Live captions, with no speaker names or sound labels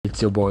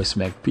It's your boy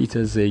Smack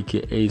Peters,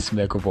 aka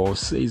Smack of All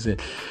Season,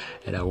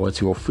 and I want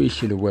to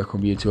officially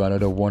welcome you to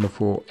another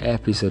wonderful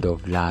episode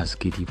of Last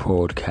Giddy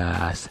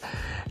Podcast.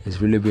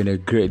 It's really been a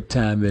great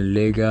time in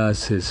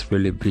Lagos. It's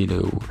really been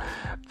a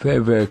very,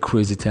 very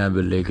crazy time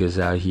in Lagos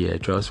out here.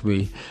 Trust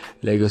me,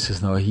 Lagos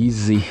is not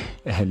easy,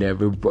 and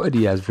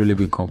everybody has really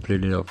been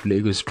complaining of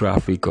Lagos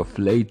traffic of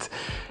late,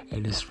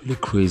 and it's really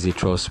crazy.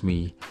 Trust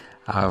me,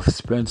 I've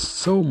spent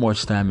so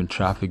much time in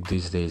traffic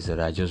these days that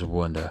I just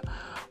wonder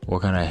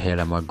what kind of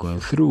hell am I going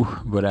through.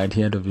 But at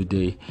the end of the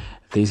day,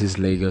 this is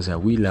Lagos,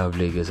 and we love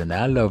Lagos, and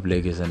I love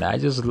Lagos, and I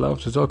just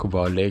love to talk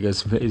about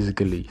Lagos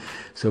basically.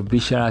 So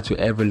big shout out to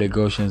every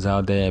Lagosians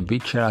out there, and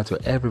big shout out to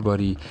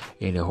everybody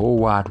in the whole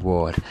wide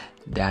world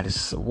that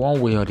is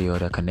one way or the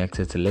other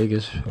connected to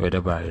Lagos,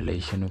 whether by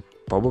relation.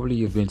 Probably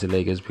you've been to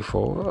Lagos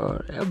before,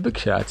 or a big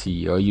shout out to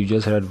you, or you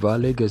just heard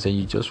about Lagos and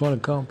you just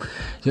want to come.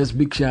 Just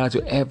big shout out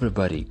to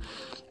everybody.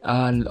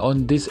 And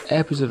on this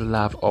episode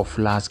of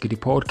Last Giddy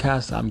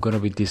Podcast, I'm going to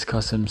be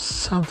discussing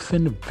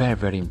something very,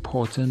 very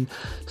important,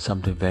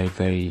 something very,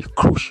 very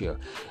crucial.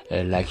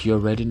 Like you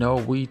already know,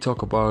 we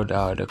talk about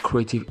the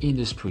creative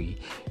industry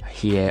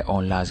here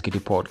on Last Giddy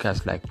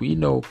Podcast. Like we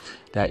know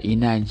that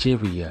in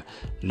Nigeria,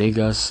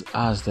 Lagos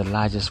has the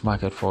largest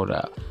market for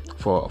the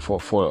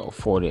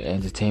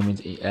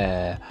entertainment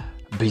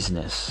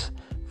business.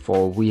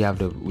 We have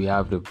the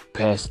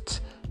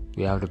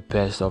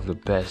best of the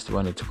best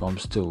when it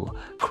comes to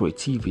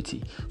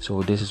creativity.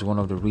 So this is one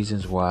of the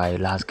reasons why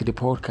Last Giddy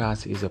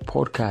Podcast is a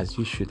podcast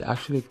you should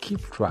actually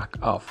keep track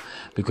of,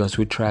 because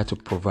we try to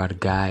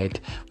provide guide,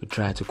 we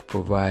try to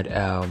provide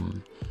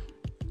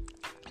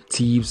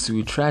tips,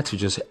 we try to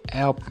just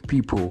help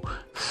people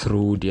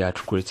through their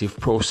creative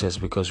process,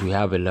 because we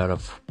have a lot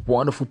of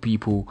wonderful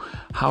people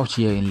out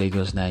here in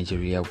Lagos,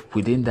 Nigeria,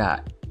 within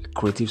that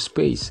creative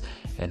space.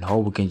 And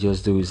all we can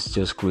just do is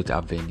just create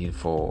a venue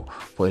for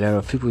a lot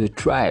of people to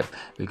thrive,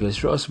 because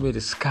trust me, the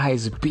sky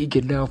is big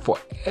enough for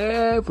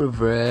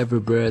every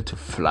bird to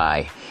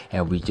fly,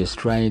 and we're just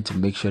trying to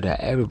make sure that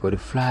everybody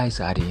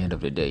flies at the end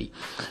of the day.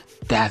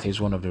 That is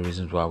one of the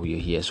reasons why we are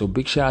here. So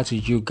big shout out to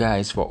you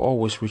guys for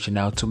always reaching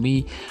out to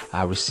me.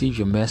 I receive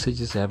your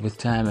messages every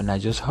time, and I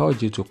just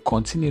urge you to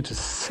continue to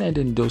send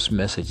in those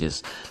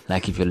messages.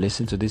 Like if you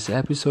listen to this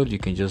episode, you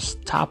can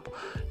just tap.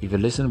 If you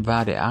listen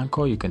via the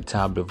Anchor, you can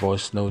tap the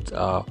voice note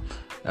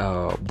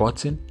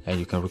button, and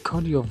you can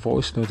record your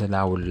voice note, and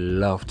I would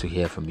love to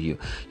hear from you.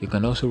 You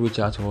can also reach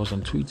out to us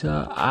on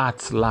Twitter at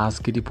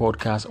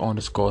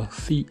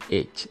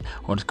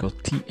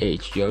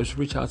 @LastGiddyPodcast_TH. You always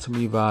reach out to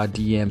me via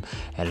DM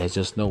and let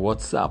us know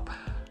what's up.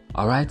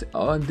 Alright,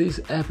 on this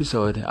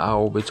episode, I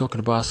will be talking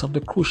about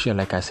something crucial,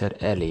 like I said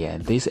earlier.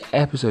 And this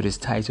episode is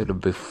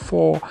titled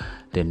Before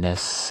the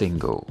Next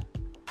Single.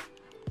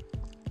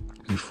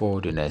 Before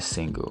the next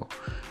single.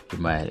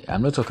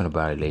 I'm not talking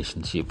about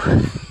relationship.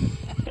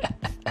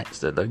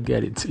 So don't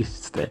get it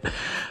twisted.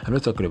 I'm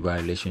not talking about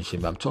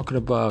relationship. I'm talking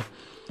about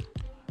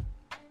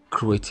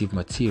creative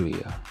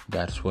material.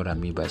 That's what I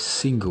mean by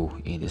single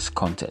in this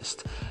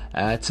context.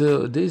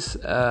 So this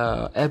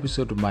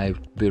episode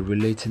might be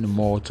relating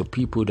more to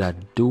people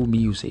that do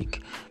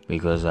music,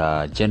 because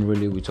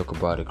generally we talk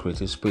about the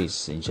creative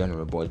space in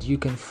general, but you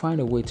can find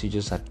a way to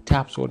just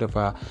adapt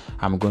whatever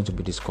I'm going to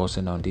be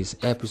discussing on this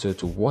episode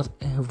to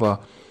whatever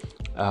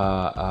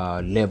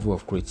level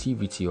of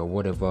creativity or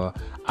whatever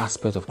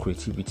aspect of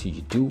creativity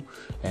you do,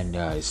 and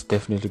it's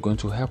definitely going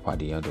to help at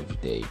the end of the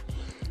day.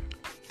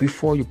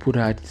 Before you put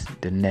out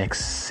the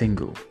next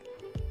single,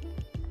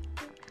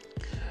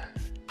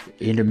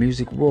 in the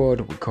music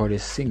world we call it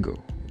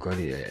single. We call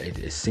it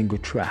a single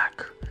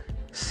track.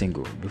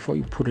 Single. Before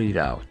you put it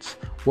out,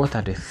 what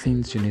are the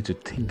things you need to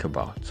think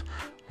about?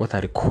 What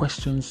are the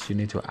questions you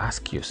need to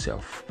ask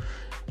yourself?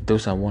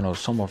 Those are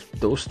some of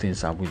those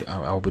things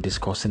I'll be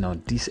discussing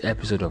on this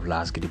episode of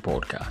Last Giddy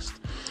Podcast.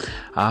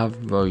 I've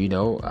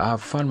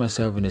found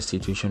myself in a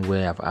situation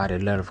where I've had a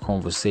lot of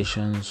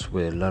conversations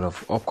with a lot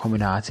of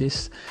upcoming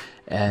artists,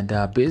 and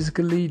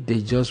basically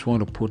they just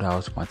want to put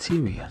out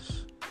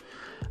materials.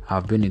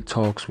 I've been in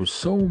talks with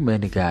so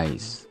many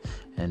guys,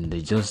 and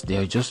they're just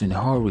in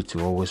a hurry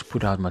to always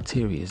put out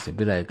materials. They'll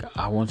be like,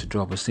 I want to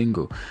drop a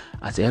single.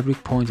 At every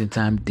point in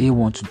time, they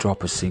want to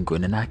drop a single.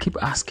 And then I keep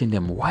asking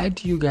them, why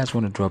do you guys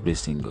want to drop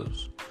these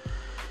singles?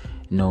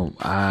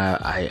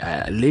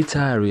 I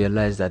later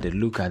realized that they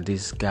look at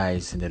these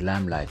guys in the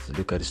limelight. They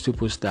look at the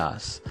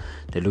superstars.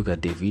 They look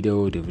at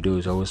Davido. Davido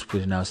is always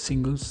putting out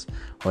singles.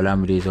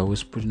 Olamide is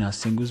always putting out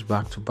singles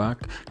back to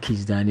back.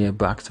 Kiss Daniel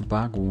back to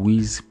back.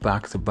 Wiz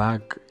back to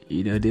back.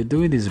 They're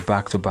doing this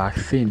back to back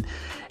thing,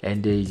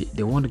 and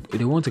they want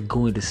to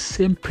go in the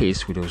same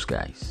pace with those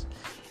guys,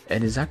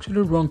 and it's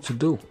actually wrong to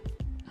do.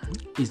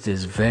 It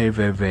is very,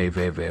 very, very,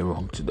 very, very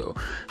wrong to do.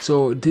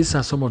 So these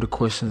are some of the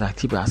questions I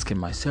keep asking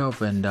myself,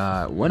 and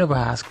whenever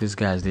I ask these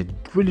guys, they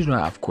really don't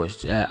have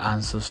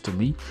answers for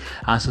me.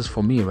 So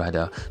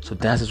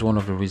that is one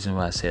of the reasons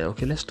why I said,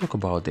 okay, let's talk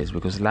about this,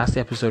 because last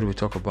episode we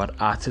talked about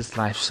artist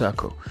life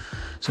circle.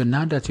 So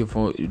now that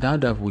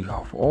we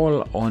have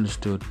all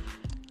understood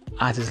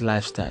artist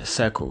lifestyle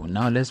circle.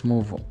 Now let's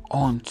move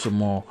on to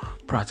more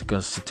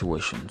practical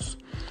situations.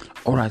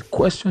 All right,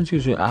 questions you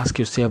should ask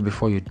yourself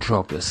before you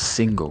drop a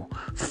single.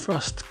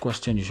 First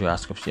question you should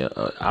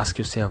ask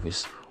yourself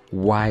is,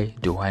 why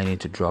do I need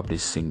to drop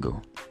this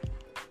single?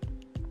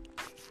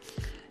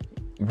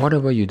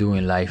 Whatever you do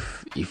in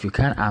life, if you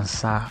can't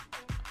answer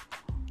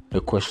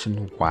the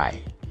question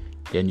why,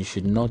 then you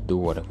should not do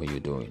whatever you're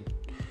doing.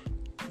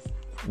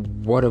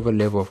 Whatever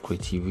level of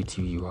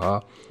creativity you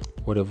are,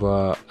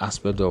 whatever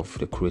aspect of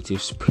the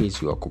creative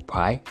space you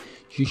occupy,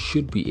 you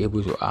should be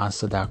able to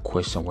answer that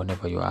question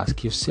whenever you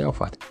ask yourself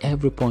at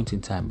every point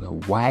in time.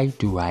 Why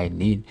do I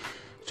need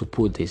to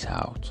put this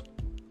out?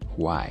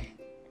 Why?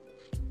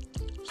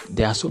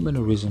 There are so many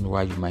reasons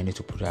why you might need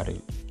to put out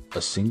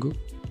a single.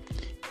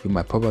 You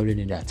might probably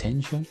need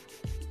attention.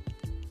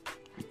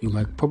 You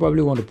might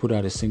probably want to put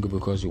out a single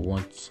because you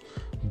want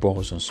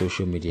buzz on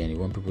social media and you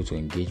want people to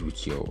engage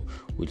with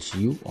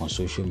you on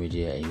social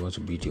media, and you want to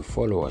build your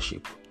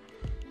followership.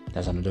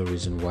 That's another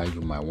reason why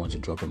you might want to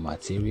drop a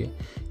material.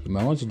 You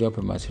might want to drop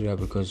a material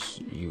because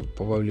you've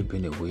probably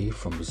been away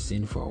from the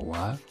scene for a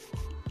while.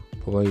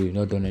 Probably you've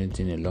not done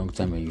anything in a long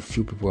time and you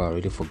feel people are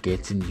already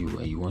forgetting you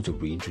and you want to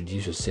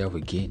reintroduce yourself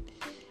again.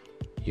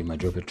 You might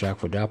drop a track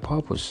for that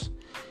purpose.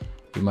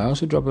 You might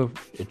also drop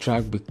a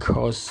track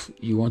because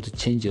you want to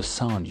change your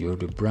sound. You're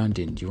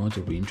rebranding. You want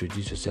to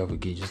reintroduce yourself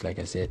again, just like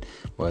I said.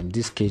 But in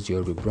this case,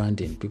 you're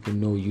rebranding. People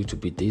know you to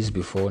be this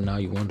before. Now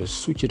you want to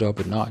switch it up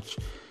a notch.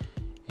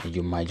 And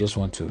you might just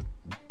want to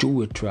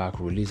do a track,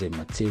 release a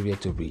material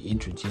to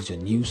reintroduce your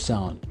new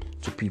sound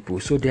to people.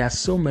 So there are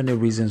so many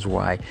reasons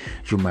why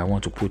you might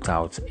want to put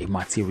out a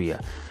material.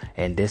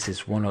 And this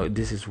is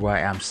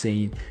why I'm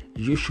saying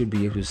you should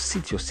be able to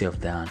sit yourself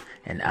down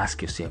and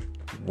ask yourself,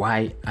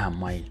 why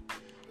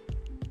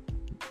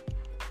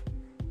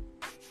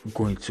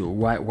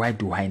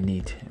do I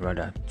need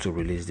to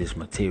release this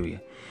material?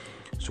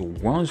 So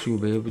once you'll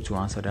be able to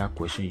answer that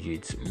question,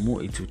 it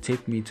will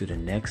take me to the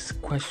next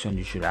question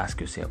you should ask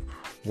yourself.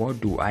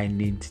 What do I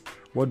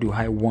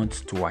want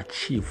to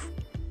achieve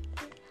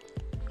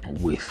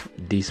with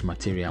this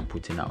material I'm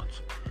putting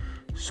out?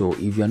 So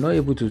if you're not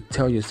able to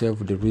tell yourself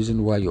the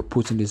reason why you're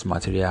putting this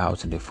material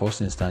out in the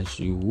first instance,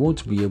 you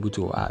won't be able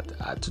to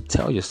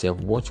tell yourself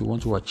what you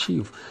want to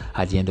achieve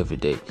at the end of the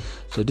day.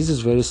 So this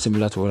is very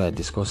similar to what I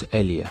discussed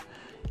earlier.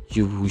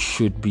 You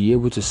should be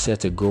able to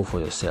set a goal for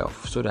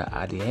yourself so that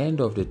at the end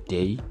of the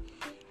day,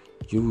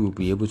 you will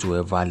be able to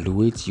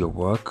evaluate your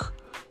work,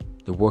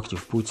 the work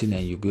you've put in,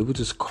 and you'll be able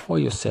to score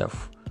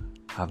yourself.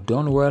 I've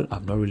done well,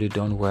 I've not really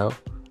done well,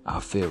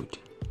 I've failed.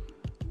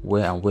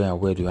 Where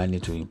do I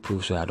need to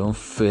improve so I don't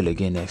fail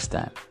again next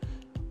time?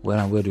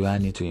 Where do I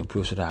need to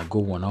improve so that I go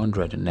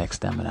 100 the next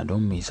time and I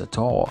don't miss at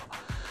all?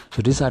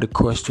 So these are the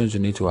questions you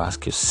need to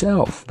ask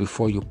yourself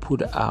before you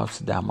put out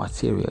that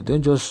material.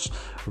 Don't just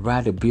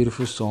write a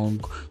beautiful song,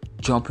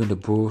 jump in the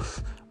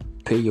booth,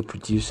 pay your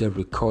producer,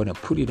 record and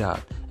put it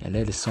out and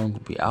let the song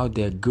be out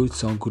there. Good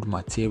song, good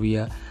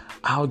material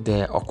out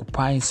there,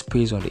 occupying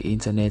space on the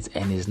internet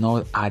and is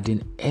not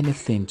adding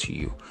anything to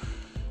you.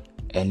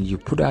 And you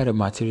put out a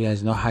material,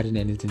 it's not adding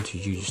anything to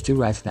you. You're still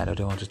writing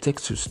another one to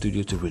take to the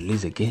studio to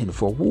release again.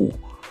 For who?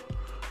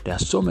 There are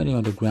so many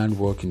underground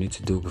work you need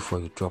to do before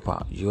you drop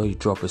out. You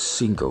drop a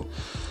single.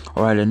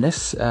 All right, the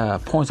next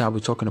point I'll be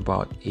talking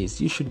about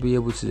is you should be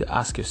able to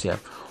ask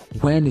yourself,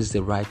 when is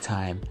the right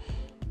time?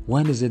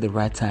 When is it the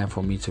right time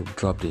for me to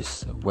drop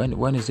this?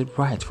 When is it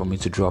right for me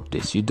to drop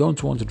this? You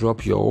don't want to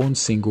drop your own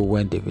single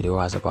when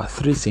Davido has about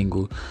 3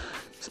 singles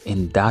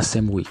in that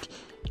same week.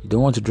 You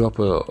don't want to drop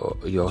your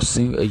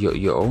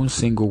own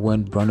single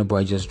when Burna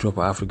Boy just dropped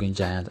an African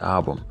Giant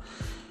album.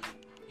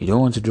 You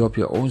don't want to drop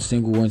your own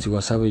single when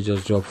Tiwa Savage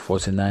just dropped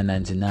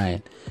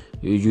 49.99.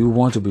 You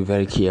want to be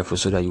very careful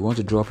so that you want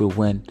to drop it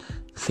when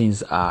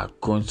things are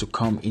going to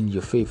come in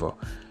your favor.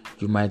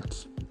 You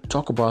might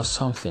talk about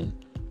something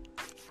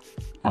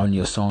on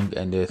your song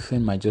and the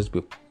thing might just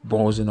be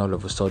buzzing all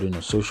of a sudden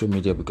on social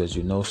media because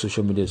you know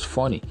social media is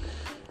funny.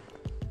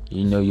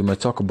 You know, you might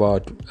talk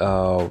about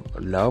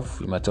love,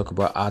 you might talk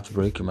about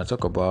heartbreak, you might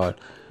talk about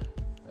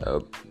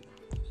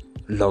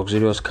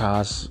luxurious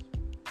cars,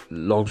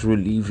 luxury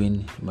living,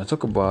 you might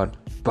talk about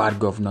bad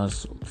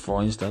governance,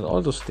 for instance,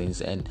 all those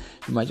things, and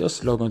you might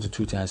just log on to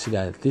Twitter and see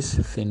that this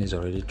thing is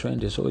already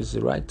trending. So it's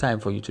the right time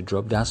for you to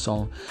drop that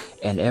song,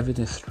 and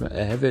everything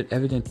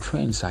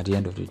trends at the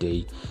end of the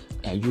day,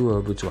 and you are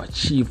able to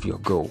achieve your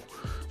goal.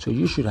 So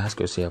you should ask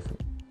yourself,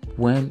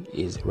 when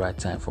is the right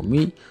time for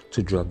me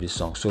to drop this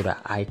song so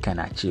that I can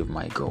achieve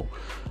my goal?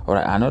 All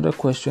right, another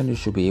question you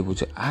should be able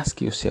to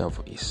ask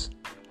yourself is,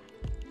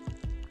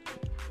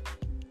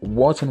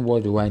 what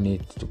do I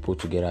need to put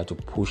together to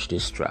push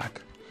this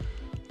track?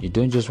 You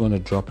don't just want to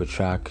drop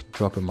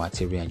a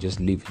material and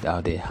just leave it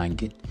out there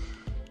hanging.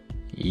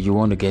 You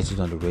want to get it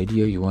on the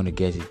radio, you want to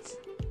get it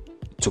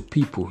to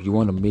people, you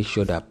want to make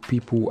sure that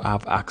people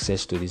have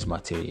access to these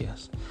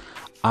materials.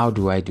 How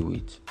do I do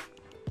it?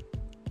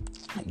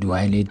 Do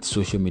I need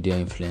social media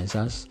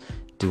influencers?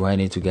 Do I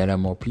need to gather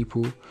more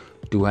people?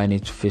 Do I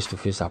need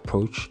face-to-face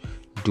approach?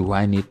 Do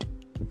I need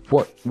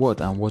what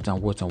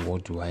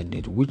do I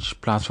need? Which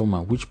platform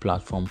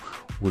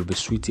will be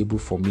suitable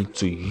for me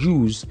to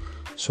use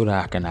so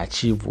that I can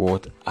achieve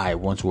what I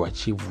want to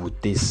achieve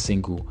with this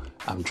single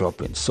I'm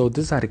dropping? So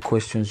these are the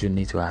questions you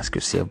need to ask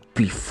yourself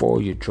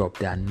before you drop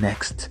that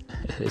next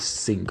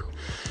single.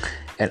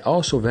 And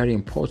also very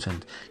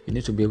important, you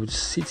need to be able to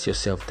sit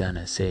yourself down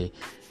and say,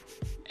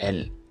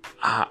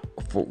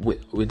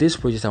 with this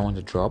project I want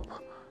to drop,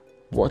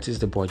 what is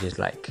the budget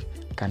like?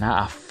 Can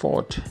I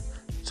afford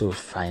to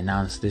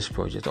finance this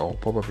project? Or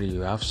probably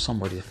you have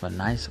somebody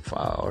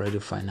already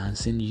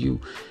financing you.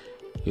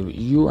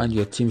 You and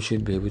your team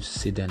should be able to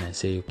sit down and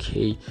say,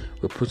 okay,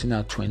 we're putting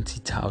out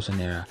 20,000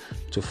 naira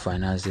to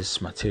finance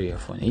this material,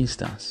 for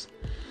instance.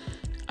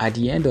 At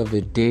the end of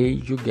the day,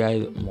 you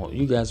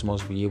guys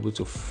must be able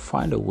to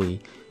find a way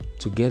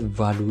to get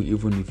value,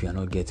 even if you're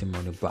not getting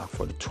money back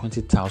for the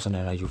 20,000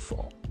 naira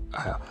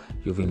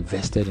you've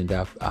invested in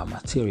that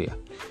material.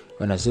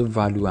 When I say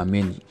value, I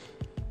mean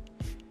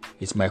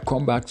it might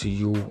come back to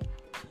you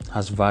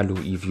as value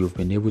if you've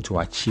been able to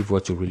achieve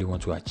what you really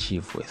want to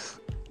achieve with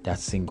that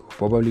single.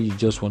 Probably you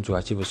just want to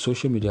achieve a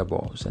social media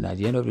buzz, and at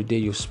the end of the day,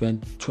 you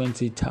spent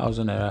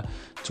 20,000 naira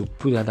to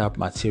put out that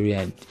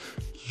material, and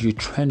you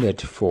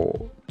trended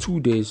for 2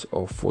 days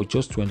or for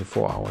just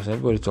 24 hours.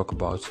 Everybody talk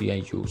about it,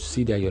 and you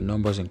see that your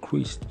numbers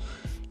increased.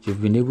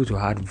 You've been able to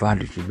add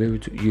value.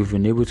 You've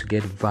been able to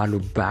get value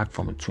back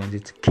from the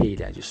 20k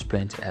that you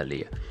spent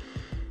earlier.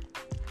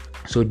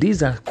 So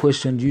these are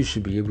questions you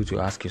should be able to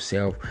ask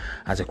yourself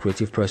as a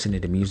creative person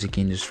in the music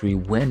industry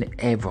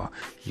whenever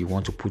you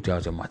want to put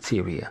out a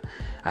material.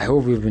 I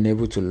hope you've been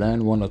able to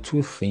learn one or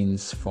two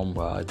things from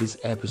this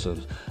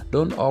episode.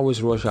 Don't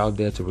always rush out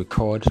there to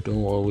record.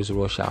 Don't always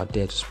rush out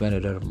there to spend a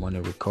lot of money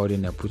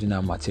recording and putting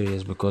out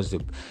materials because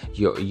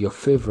your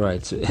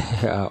favorites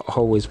are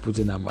always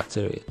putting out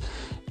materials.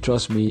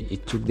 Trust me,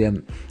 it took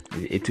them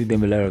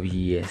a lot of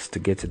years to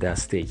get to that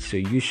stage. So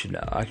you should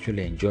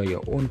actually enjoy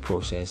your own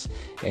process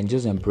and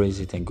just embrace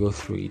it and go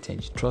through it.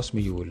 And trust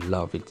me, you will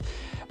love it.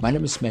 My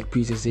name is Smack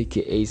Peters,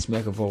 aka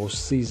Smack of All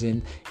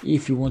Season.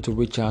 If you want to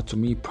reach out to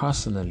me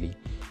personally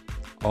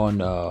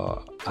on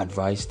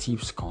advice,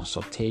 tips,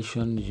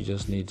 consultation, you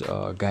just need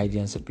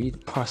guidance a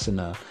bit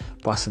personally,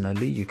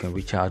 you can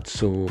reach out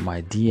to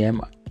my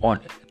DM on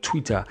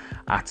Twitter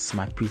at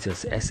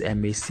SmackPeters,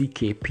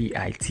 SmackPitarz.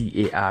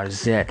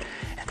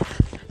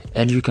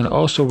 And you can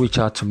also reach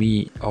out to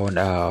me on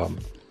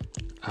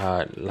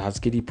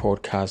Last Giddy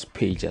Podcast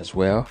page as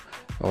well,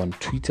 on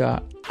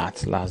Twitter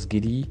at Last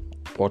Giddy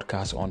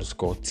Podcast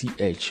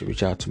 _TH.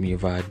 Reach out to me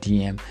via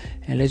DM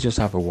and let's just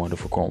have a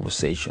wonderful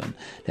conversation.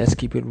 Let's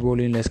keep it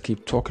rolling. Let's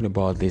keep talking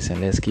about this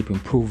and let's keep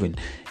improving.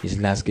 It's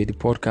Last Giddy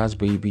Podcast,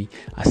 baby.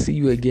 I see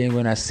you again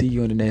when I see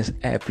you on the next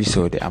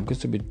episode. I'm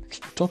going to be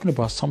talking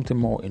about something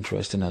more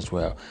interesting as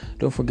well.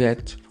 Don't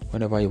forget,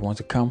 whenever you want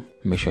to come,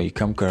 make sure you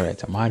come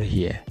correct. I'm out of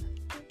here.